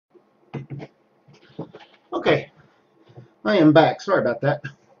Okay, I am back. Sorry about that.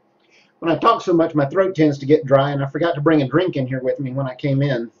 When I talk so much, my throat tends to get dry, and I forgot to bring a drink in here with me when I came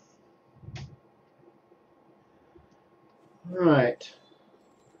in. All right.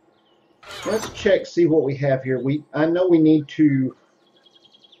 Let's check, see what we have here. I know we need to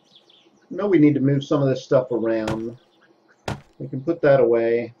move some of this stuff around. We can put that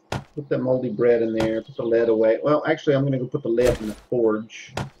away. Put that moldy bread in there. Put the lead away. Well, actually, I'm going to go put the lead in the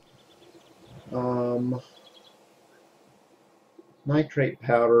forge. Nitrate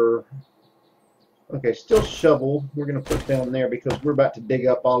powder. Okay, still shovel. We're going to put down there because we're about to dig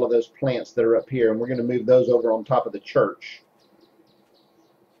up all of those plants that are up here, and we're going to move those over on top of the church.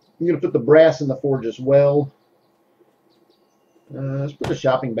 I'm going to put the brass in the forge as well. Let's put the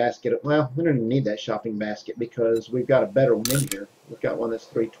shopping basket. Well, we don't even need that shopping basket because we've got a better one in here. We've got one that's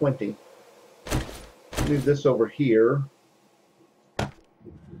 320. Move this over here.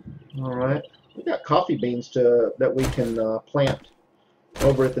 All right. We've got coffee beans that we can plant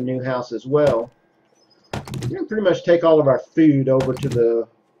over at the new house as well. We're going to pretty much take all of our food over to the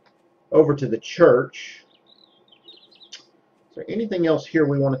church. Is there anything else here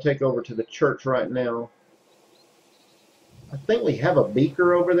we want to take over to the church right now? I think we have a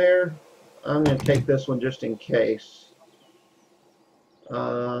beaker over there. I'm going to take this one just in case.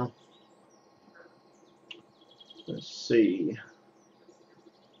 Let's see.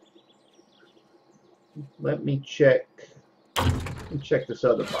 Let me check this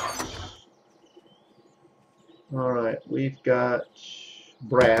other box. All right, we've got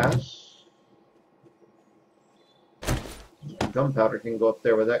brass. Gunpowder can go up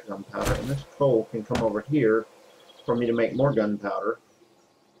there with that gunpowder, and this coal can come over here for me to make more gunpowder.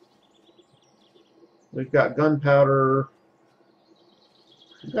 We've got gunpowder.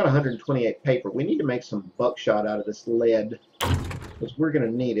 We've got 128 paper. We need to make some buckshot out of this lead because we're going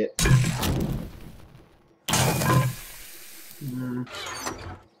to need it.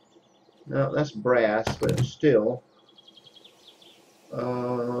 No, that's brass, but still.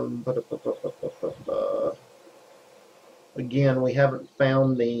 Again, we haven't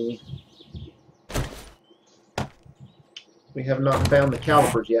found the. We have not found the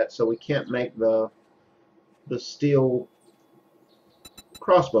calipers yet, so we can't make the steel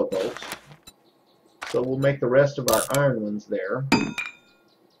crossbow bolts. So we'll make the rest of our iron ones there.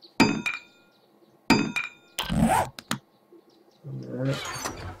 Alright.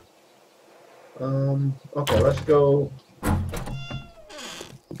 Okay, let's go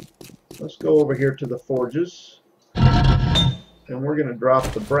over here to the forges. And we're going to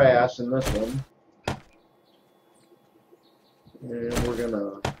drop the brass in this one. And we're going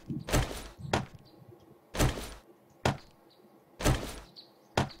to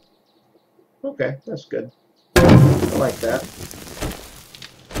okay, that's good. I like that.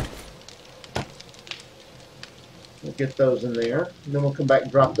 We'll get those in there. And then we'll come back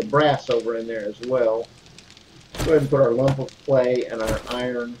and drop the brass over in there as well. Go ahead and put our lump of clay and our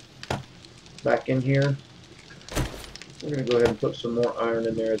iron back in here. We're going to go ahead and put some more iron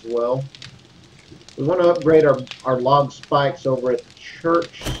in there as well. We want to upgrade our log spikes over at the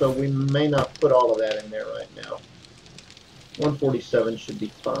church, so we may not put all of that in there right now. 147 should be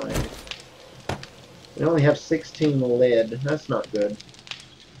fine. We only have 16 lead. That's not good.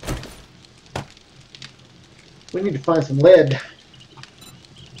 We need to find some lead.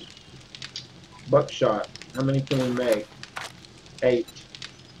 Buckshot. How many can we make? 8.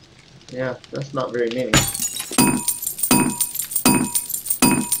 Yeah, that's not very many.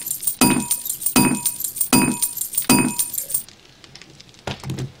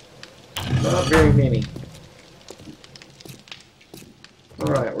 Not very many.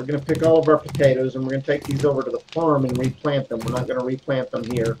 Alright, we're going to pick all of our potatoes and we're going to take these over to the farm and replant them. We're not going to replant them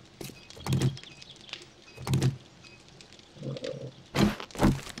here.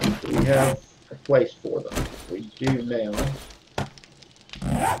 Do we have a place for them? We do now.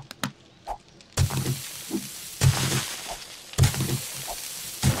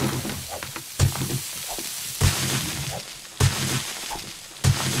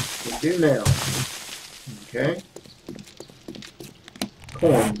 We do now. Okay.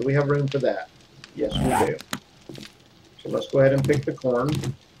 Corn. Do we have room for that? Yes, we do. So let's go ahead and pick the corn.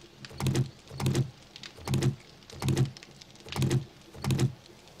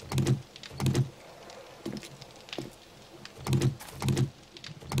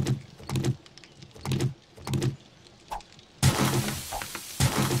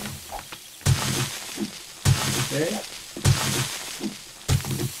 Okay.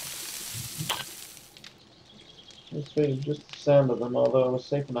 I was afraid of just the sound of them, although I was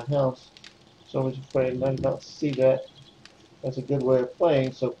safe in the house, so I was afraid I did not see that as a good way of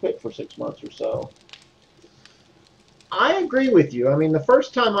playing so quick for 6 months or so. I agree with you. I mean, the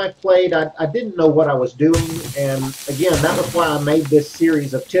first time I played, I didn't know what I was doing, and again, that was why I made this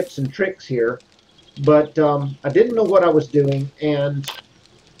series of tips and tricks here. But I didn't know what I was doing, and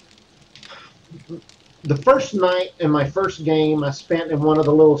the first night in my first game, I spent in one of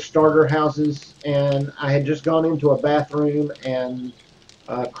the little starter houses, and I had just gone into a bathroom and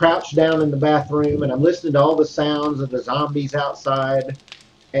crouched down in the bathroom, and I'm listening to all the sounds of the zombies outside,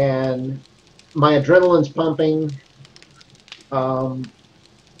 and my adrenaline's pumping. Um,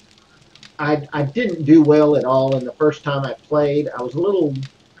 I didn't do well at all in the first time I played. Um,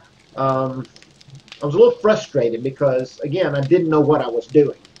 I was a little frustrated because again I didn't know what I was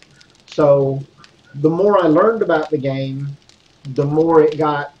doing. So the more I learned about the game, the more it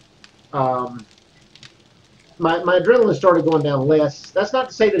got. Um, my adrenaline started going down less. That's not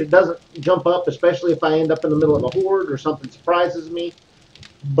to say that it doesn't jump up, especially if I end up in the middle of a horde or something surprises me.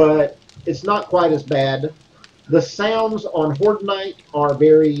 But it's not quite as bad. The sounds on Horde Night are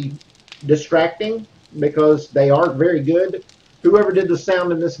very distracting because they are very good. Whoever did the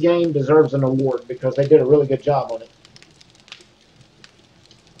sound in this game deserves an award because they did a really good job on it.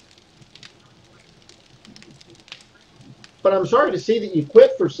 But I'm sorry to see that you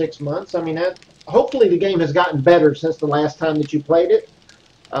quit for 6 months. I mean, hopefully the game has gotten better since the last time that you played it.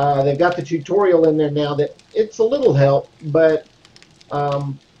 They've got the tutorial in there now that it's a little help, but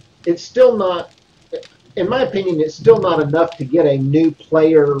um, it's still not, in my opinion, it's still not enough to get a new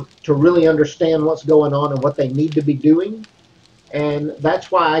player to really understand what's going on and what they need to be doing. And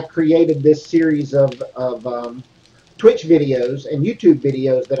that's why I created this series of Twitch videos and YouTube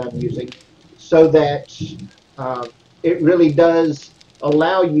videos that I'm using so that uh, it really does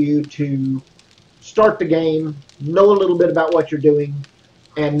allow you to start the game, know a little bit about what you're doing,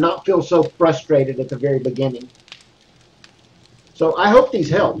 and not feel so frustrated at the very beginning. So I hope these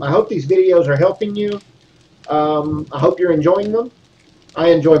help. I hope these videos are helping you. I hope you're enjoying them. I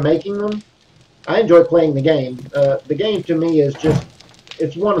enjoy making them. I enjoy playing the game. The game to me is just,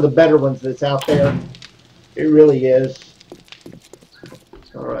 it's one of the better ones that's out there. It really is.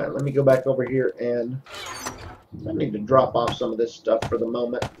 All right, let me go back over here and I need to drop off some of this stuff for the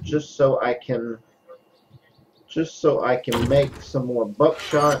moment just so I can make some more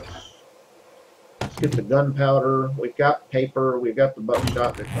buckshot. Let's get the gunpowder. We've got paper. We've got the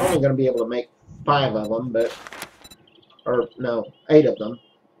buckshot. We're only going to be able to make 5 of them, or no, 8 of them.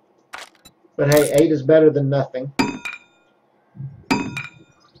 But hey, 8 is better than nothing.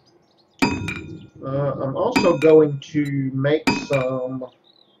 I'm also going to make some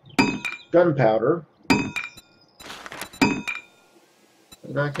gunpowder.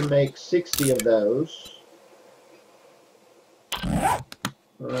 And I can make 60 of those.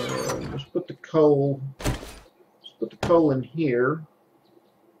 Let's put the coal. Let's put the coal in here.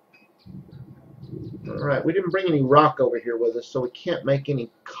 All right, we didn't bring any rock over here with us, so we can't make any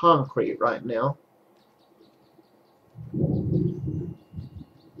concrete right now.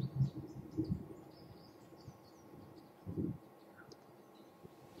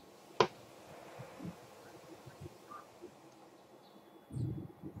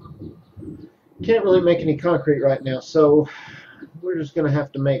 Can't really make any concrete right now, so we're just going to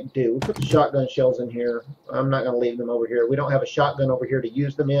have to make do. We'll put the shotgun shells in here. I'm not going to leave them over here. We don't have a shotgun over here to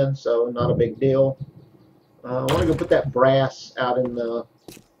use them in, so not a big deal. I want to go put that brass out in the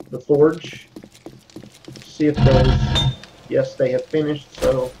forge. See if those, yes, they have finished,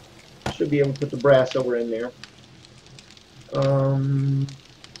 so I should be able to put the brass over in there.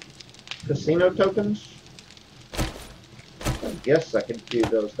 Casino tokens? I guess I could do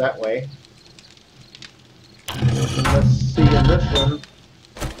those that way. And let's see in this one.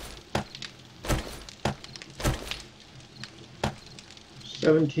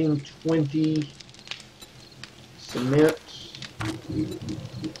 $17.20 cement.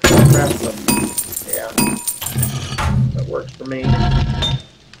 Craft them. Yeah, that works for me. And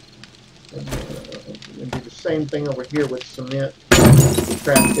do the same thing over here with cement.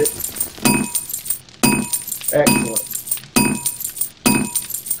 Craft it. Excellent.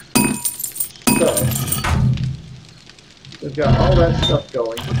 So we've got all that stuff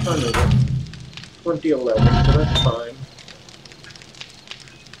going. What time is it? 2011, so that's fine.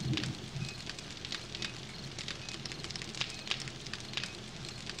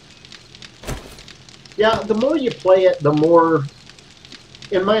 Yeah, the more you play it, the more,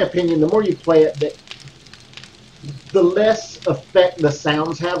 in my opinion, the more you play it, the less effect the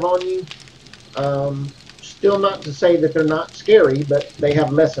sounds have on you. Still not to say that they're not scary, but they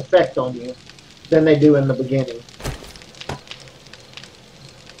have less effect on you than they do in the beginning.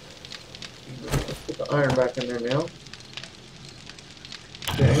 Let's put the iron back in there now.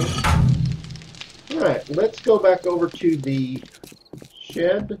 Okay. Alright, let's go back over to the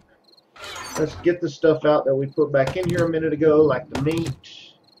shed. Let's get the stuff out that we put back in here a minute ago, like the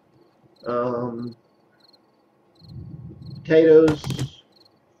meat, potatoes.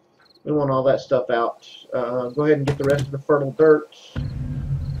 We want all that stuff out. Go ahead and get the rest of the fertile dirt.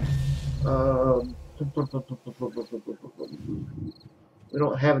 We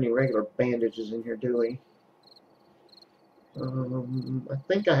don't have any regular bandages in here, do we? I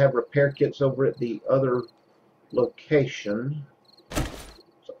think I have repair kits over at the other location.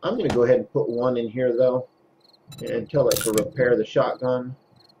 So I'm going to go ahead and put one in here, though, and tell it to repair the shotgun.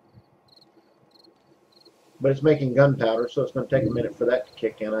 But it's making gunpowder, so it's going to take a minute for that to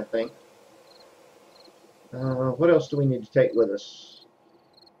kick in, I think. What else do we need to take with us?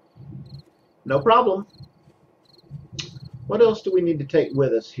 No problem. What else do we need to take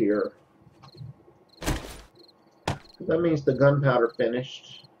with us here? That means the gunpowder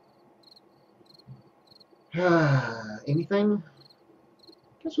finished. Anything?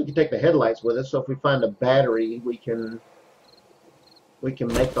 Guess we can take the headlights with us, so if we find a battery, we can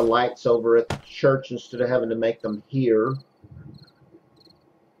make the lights over at the church instead of having to make them here.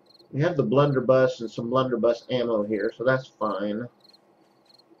 We have the blunderbuss and some blunderbuss ammo here, so that's fine.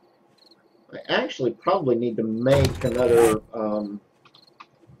 I actually probably need to make another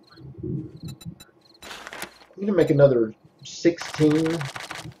I'm going to make another 16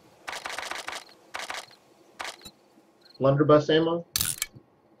 blunderbuss ammo.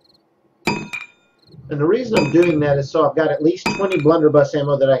 And the reason I'm doing that is so I've got at least 20 blunderbuss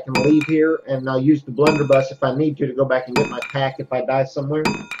ammo that I can leave here, and I'll use the blunderbuss if I need to go back and get my pack if I die somewhere.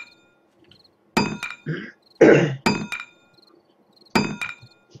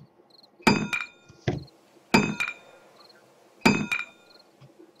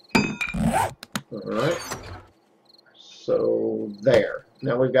 Alright. So there.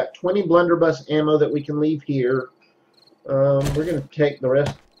 Now we've got 20 blunderbuss ammo that we can leave here. We're going to take the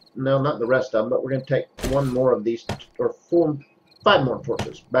rest. No, not the rest of them, but we're going to take one more of these, or 5 more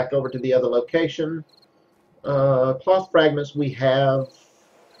torches back over to the other location. Cloth fragments we have.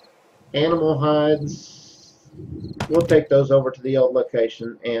 Animal hides. We'll take those over to the old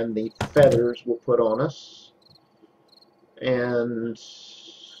location, and the feathers we'll put on us. And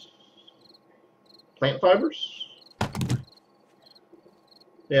plant fibers?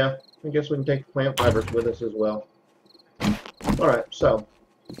 Yeah, I guess we can take the plant fibers with us as well. Alright, so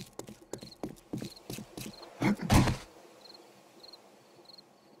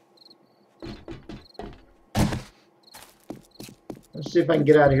let's see if I can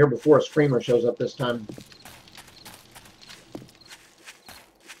get out of here before a screamer shows up this time.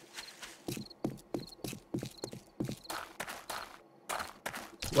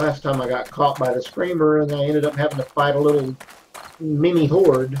 Last time I got caught by the screamer and I ended up having to fight a little mini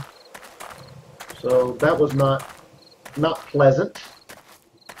horde. So that was not pleasant.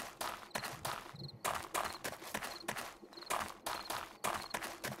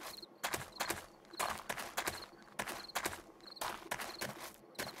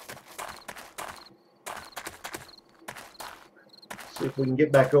 See if we can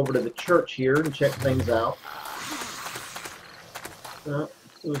get back over to the church here and check things out.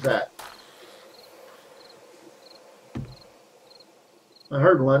 Who's that? I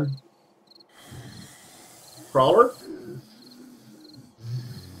heard one. Crawler?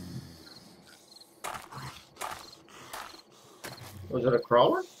 Was it a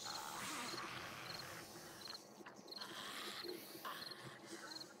crawler?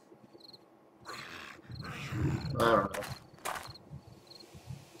 I don't know.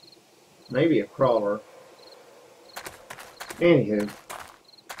 Maybe a crawler. Anywho.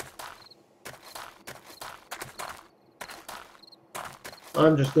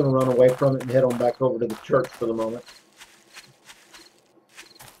 I'm just going to run away from it and head on back over to the church for the moment.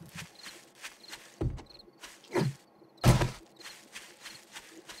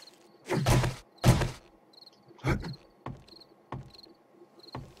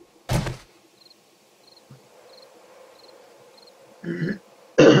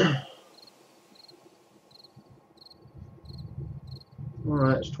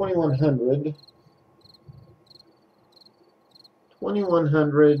 Alright, it's 2100.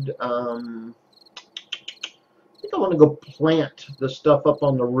 2100. I think I want to go plant the stuff up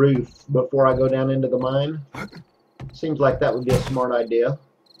on the roof before I go down into the mine. Seems like that would be a smart idea.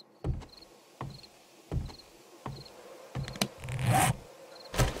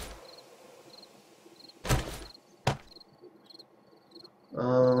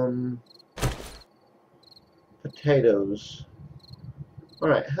 Potatoes.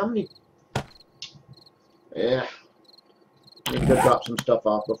 Alright, how many... Yeah. I need to go drop some stuff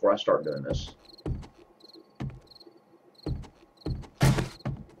off before I start doing this.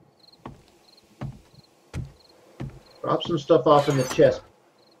 Drop some stuff off in the chest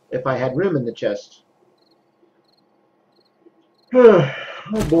if I had room in the chest. Oh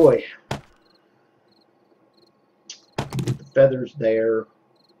boy. Put the feathers there.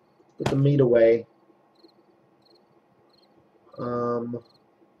 Put the meat away. Let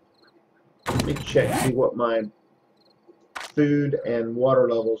me check, see what my food and water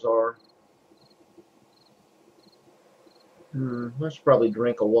levels are. I should probably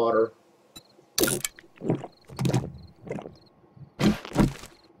drink a water.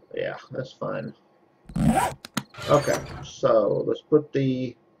 Yeah, that's fine. Okay, so let's put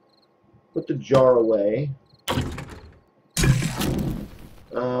the jar away.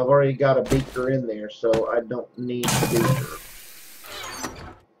 I've already got a beaker in there, so I don't need the beaker.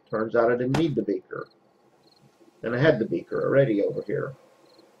 Turns out I didn't need the beaker. And I had the beaker already over here.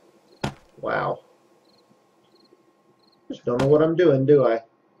 Wow. Just don't know what I'm doing, do I?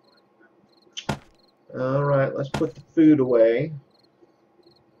 Alright, let's put the food away.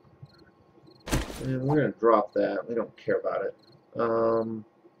 And we're going to drop that. We don't care about it.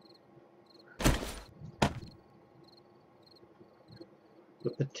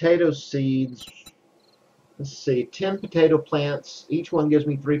 The potato seeds. Let's see. 10 potato plants. Each one gives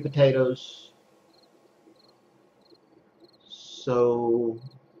me 3 potatoes. So,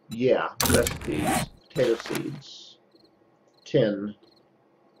 yeah. Recipes. Potato seeds. 10.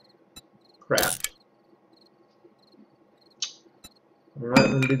 Craft. Alright,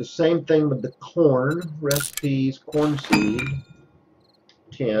 I'm going to do the same thing with the corn. Recipes, corn seed,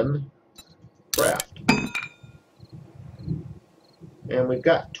 10, craft. And we've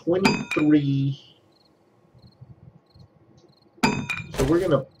got 23. So we're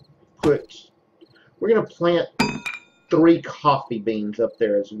going to plant 3 coffee beans up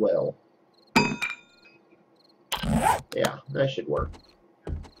there as well. Yeah, that should work.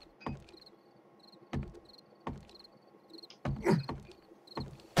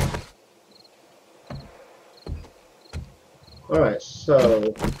 Alright,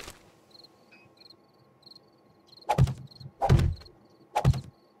 so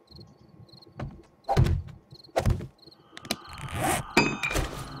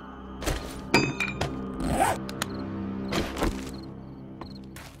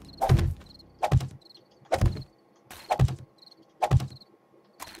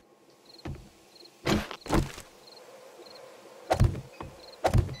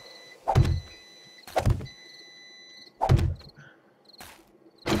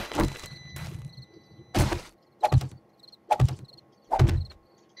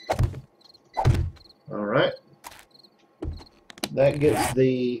alright. That gets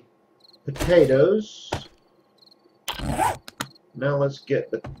the potatoes. Now let's get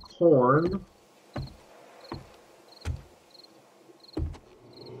the corn.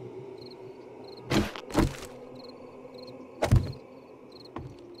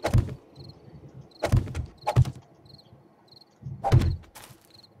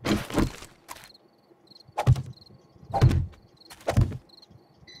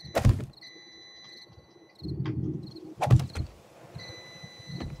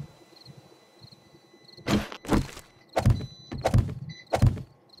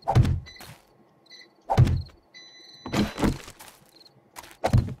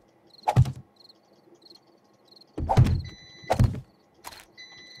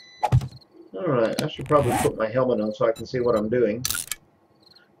 Alright, I should probably put my helmet on so I can see what I'm doing.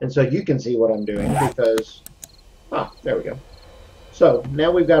 And so you can see what I'm doing because... there we go. So,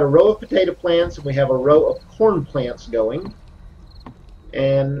 now we've got a row of potato plants and we have a row of corn plants going.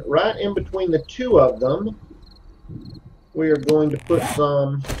 And right in between the 2 of them, we are going to put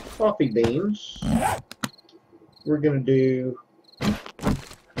some coffee beans. We're going to do...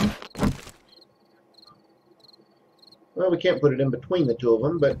 Well, we can't put it in between the 2 of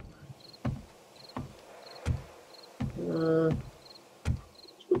them, but... let's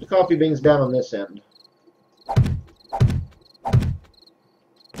put the coffee beans down on this end.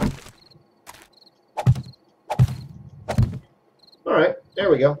 Alright, there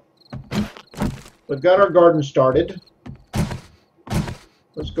we go. We've got our garden started.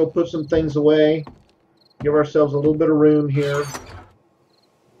 Let's go put some things away. Give ourselves a little bit of room here.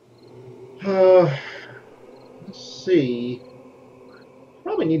 Let's see.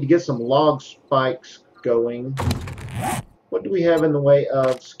 Probably need to get some log spikes going. What do we have in the way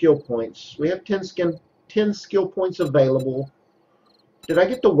of skill points? We have 10 skill points available. Did I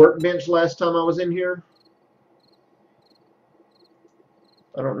get the workbench last time I was in here?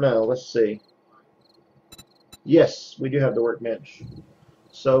 I don't know. Let's see. Yes, we do have the workbench.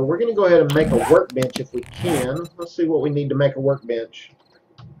 So we're going to go ahead and make a workbench if we can. Let's see what we need to make a workbench.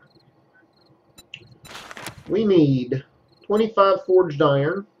 We need 25 forged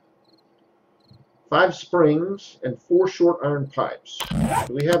iron, 5 springs, and 4 short iron pipes.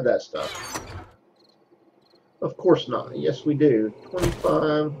 Do we have that stuff? Of course not. Yes, we do.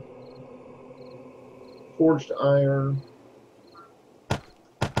 25 forged iron.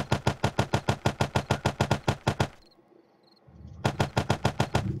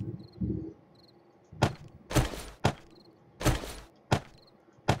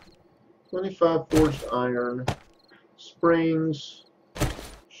 Forged iron, springs,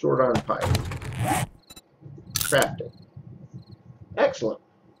 short iron pipe. Crafted. Excellent.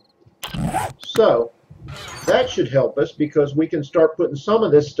 So that should help us because we can start putting some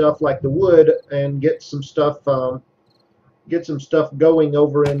of this stuff like the wood and get some stuff going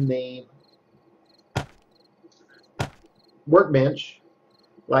over in the workbench,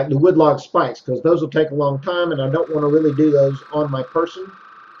 like the wood log spikes, because those will take a long time and I don't want to really do those on my person.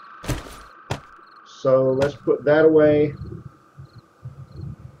 So let's put that away.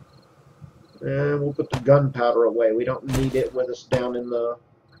 And we'll put the gunpowder away. We don't need it with us down in the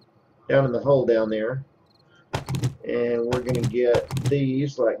hole down there. And we're going to get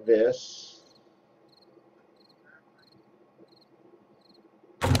these like this.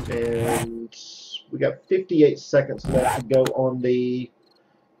 And we got 58 seconds left to go on the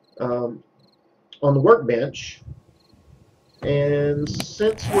workbench. And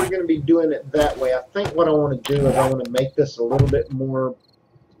since we're going to be doing it that way, I think what I want to do is I want to make this a little bit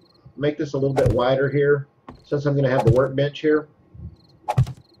wider here, since I'm going to have the workbench here.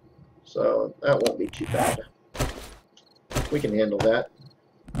 So that won't be too bad. We can handle that.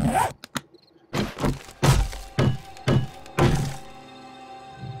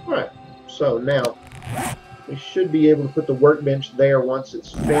 Alright, so now we should be able to put the workbench there once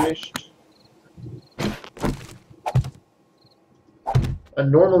it's finished. I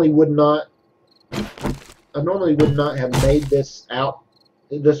normally would not have made this out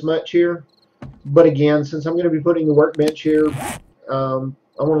this much here, but again, since I'm going to be putting the workbench here, I want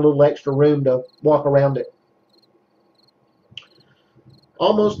a little extra room to walk around it.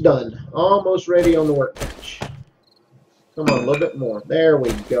 Almost done. Almost ready on the workbench. Come on, a little bit more. There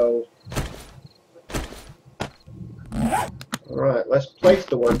we go. Alright, let's place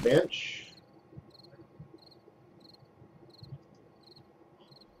the workbench.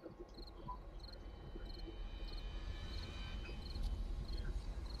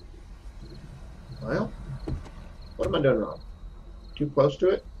 Well, what am I doing wrong? Too close to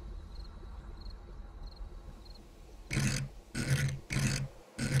it?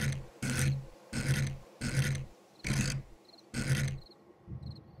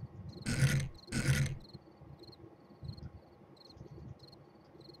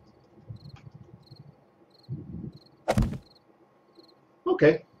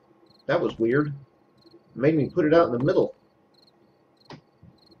 Okay, that was weird. Made me put it out in the middle.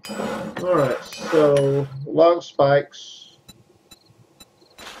 Alright, so log spikes,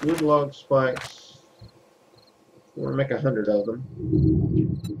 wood log spikes. We're going to make 100 of them.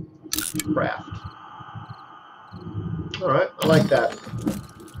 Craft. Alright, I like that.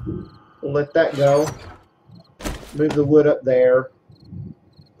 We'll let that go. Move the wood up there.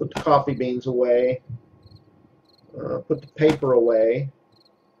 Put the coffee beans away. Put the paper away.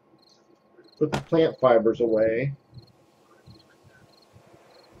 Put the plant fibers away.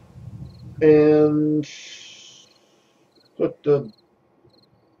 And put the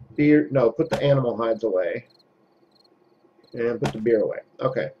beer, no, put the animal hides away. And put the beer away.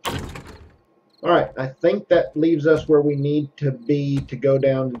 Okay. Alright, I think that leaves us where we need to be to go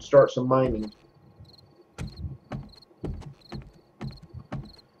down and start some mining.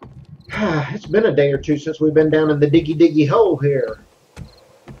 It's been a day or two since we've been down in the diggy hole here.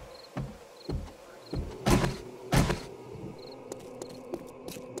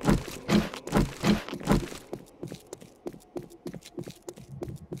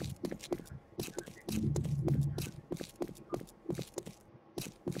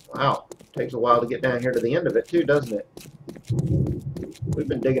 Wow, takes a while to get down here to the end of it too, doesn't it? We've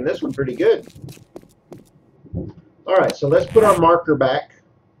been digging this one pretty good. Alright, so let's put our marker back.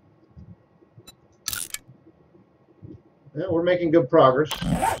 Yeah, we're making good progress,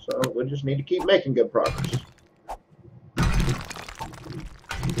 so we just need to keep making good progress.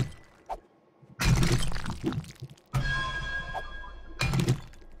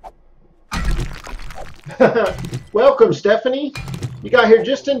 Welcome, Stephanie. You got here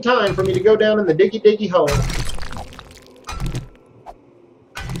just in time for me to go down in the diggy hole.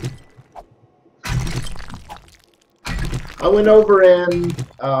 I went over and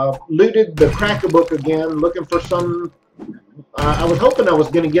looted the Cracker Book again, looking for some I was hoping I was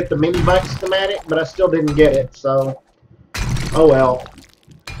going to get the mini bike schematic, but I still didn't get it, so oh well.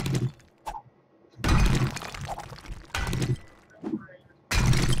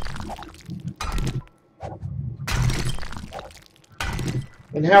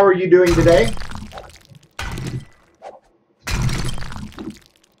 And how are you doing today?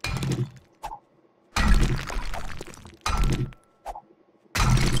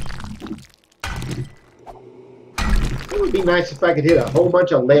 It would be nice if I could hit a whole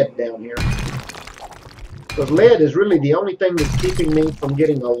bunch of lead down here. Because lead is really the only thing that's keeping me from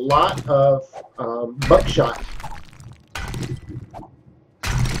getting a lot of buckshot.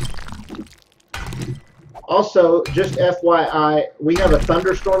 Also, just FYI, we have a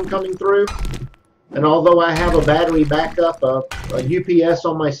thunderstorm coming through. And although I have a battery backup, a UPS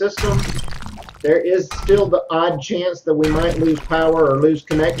on my system, there is still the odd chance that we might lose power or lose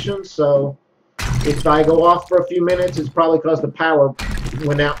connection. So if I go off for a few minutes, it's probably because the power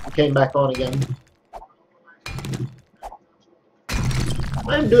went out and came back on again.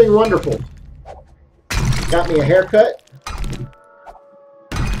 I'm doing wonderful. Got me a haircut.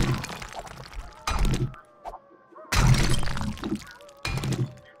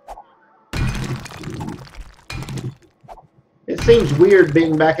 It seems weird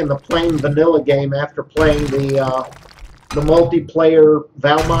being back in the plain vanilla game after playing the multiplayer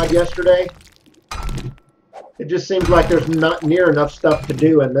Val mod yesterday. It just seems like there's not near enough stuff to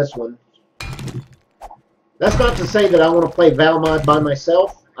do in this one. That's not to say that I want to play Val mod by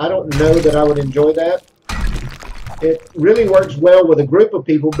myself. I don't know that I would enjoy that. It really works well with a group of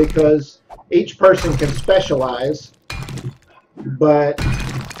people because each person can specialize. But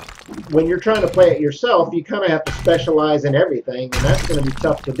when you're trying to play it yourself, you kind of have to specialize in everything, and that's going to be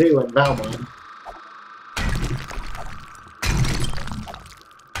tough to do in Val mod.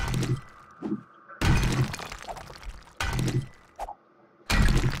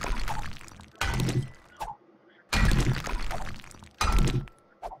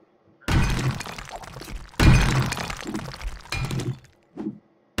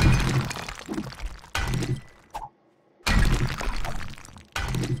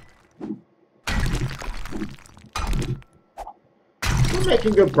 We're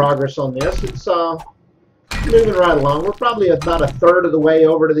making good progress on this. It's moving right along. We're probably about a third of the way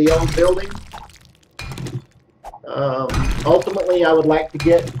over to the old building. Ultimately, I would like to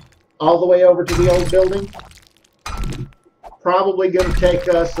get all the way over to the old building. Probably going to take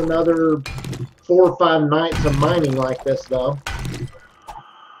us another 4 or 5 nights of mining like this, though.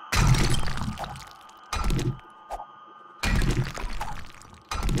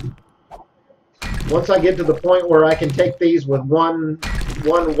 Once I get to the point where I can take these with one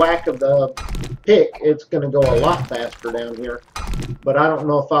whack of the pick, it's going to go a lot faster down here. But I don't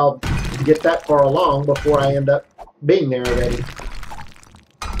know if I'll get that far along before I end up being there already.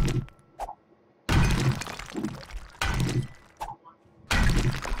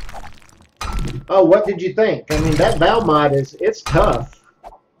 Oh, what did you think? I mean, that Val mod it's tough.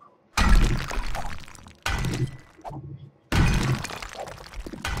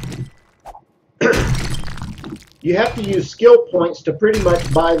 You have to use skill points to pretty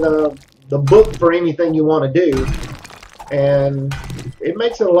much buy the book for anything you want to do, and it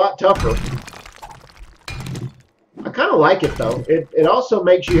makes it a lot tougher. I kind of like it, though. It also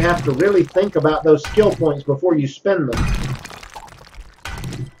makes you have to really think about those skill points before you spend them.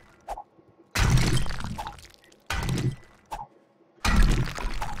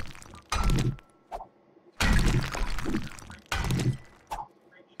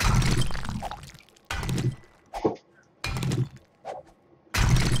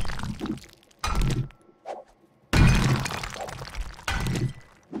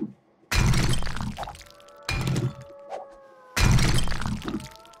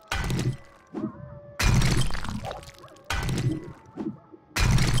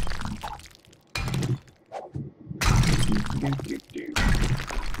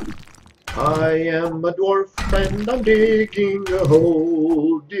 I am a dwarf and I'm digging a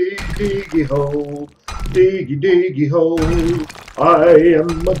hole, dig diggy hole, diggy diggy hole. I am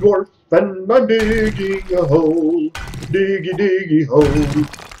a dwarf and I'm digging a hole, diggy diggy hole,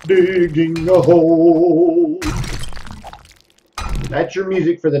 digging a hole. That's your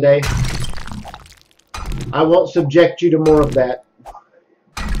music for the day. I won't subject you to more of that.